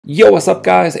Yo, what's up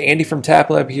guys? Andy from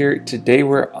TapLab here. Today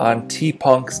we're on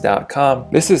Tpunks.com.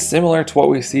 This is similar to what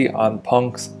we see on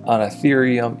Punks on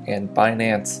Ethereum and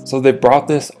Binance. So they brought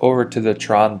this over to the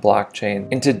Tron blockchain.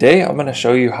 And today I'm going to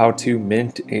show you how to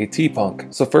mint a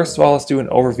Tpunk. So first of all, let's do an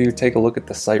overview, take a look at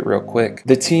the site real quick.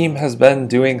 The team has been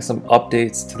doing some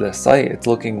updates to the site. It's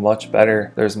looking much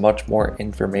better. There's much more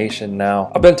information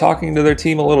now. I've been talking to their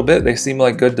team a little bit. They seem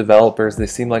like good developers. They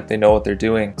seem like they know what they're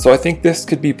doing. So I think this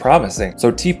could be promising.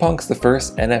 So Tpunks, the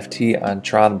first NFT on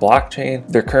Tron blockchain.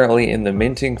 They're currently in the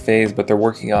minting phase, but they're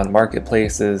working on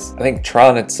marketplaces. I think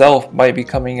Tron itself might be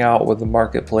coming out with a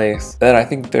marketplace. Then I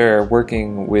think they're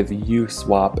working with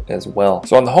Uniswap as well.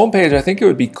 So on the homepage, I think it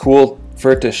would be cool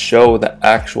for it to show the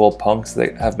actual punks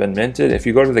that have been minted. If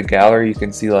you go to the gallery, you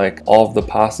can see like all of the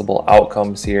possible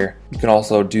outcomes here. You can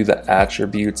also do the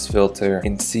attributes filter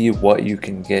and see what you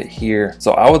can get here.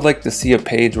 So I would like to see a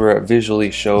page where it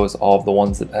visually shows all of the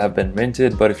ones that have been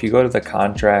minted. But if you go to the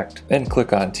contract, then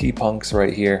click on Tpunks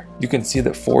right here, you can see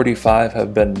that 45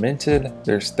 have been minted.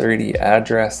 There's 30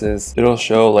 addresses. It'll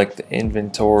show like the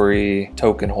inventory,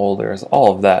 token holders,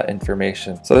 all of that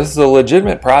information. So this is a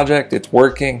legitimate project. It's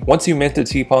working. Once you mint a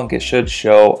Tpunk, it should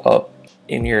show up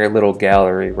in your little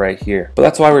gallery right here. But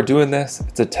that's why we're doing this.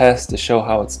 It's a test to show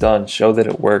how it's done, show that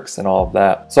it works and all of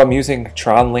that. So I'm using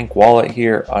Tron Link wallet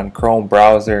here on Chrome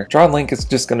browser. Tron Link is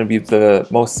just going to be the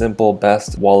most simple,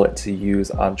 best wallet to use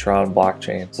on Tron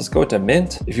blockchain. So let's go to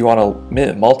mint. If you want to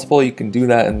mint multiple, you can do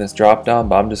that in this drop down,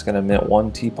 but I'm just going to mint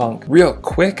one Tpunk. Real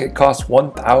quick, it costs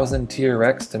 1,000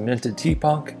 TRX to mint a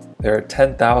Tpunk. There are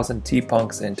 10,000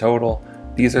 Tpunks in total.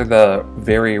 These are the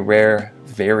very rare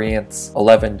variants,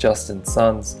 11 Justin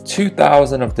Suns.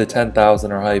 2,000 of the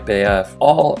 10,000 are Hype AF.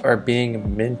 All are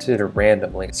being minted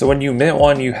randomly. So when you mint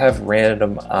one, you have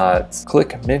random odds.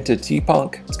 Click mint a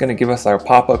Tpunk. It's going to give us our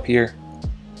pop-up here.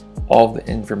 All the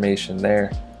information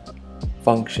there.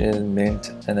 Function,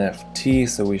 mint, NFT,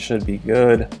 so we should be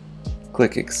good.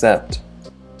 Click accept.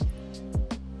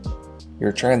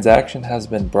 Your transaction has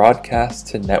been broadcast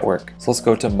to network. So let's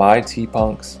go to my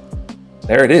Tpunks.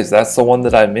 There it is. That's the one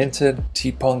that I minted.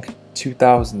 Tpunk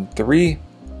 2003,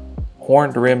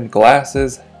 horned rimmed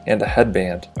glasses, and a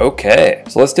headband. Okay,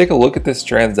 so let's take a look at this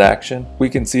transaction. We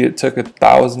can see it took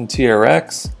 1,000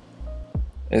 TRX.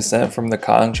 It sent from the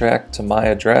contract to my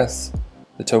address,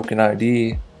 the token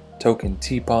ID, token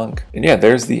Tpunk. And yeah,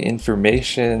 there's the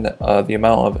information, the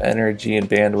amount of energy and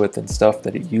bandwidth and stuff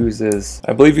that it uses.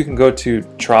 I believe you can go to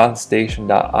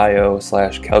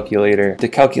tronstation.io/calculator to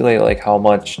calculate like how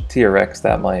much TRX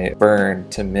that might burn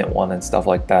to mint one and stuff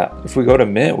like that. If we go to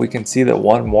mint, we can see that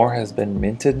one more has been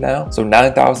minted now. So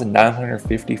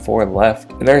 9,954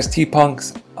 left. And there's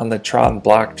Tpunks on the Tron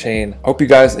blockchain. Hope you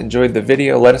guys enjoyed the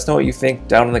video. Let us know what you think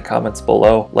down in the comments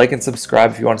below. Like and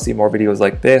subscribe if you want to see more videos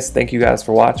like this. Thank you guys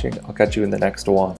for watching. I'll catch you in the next one.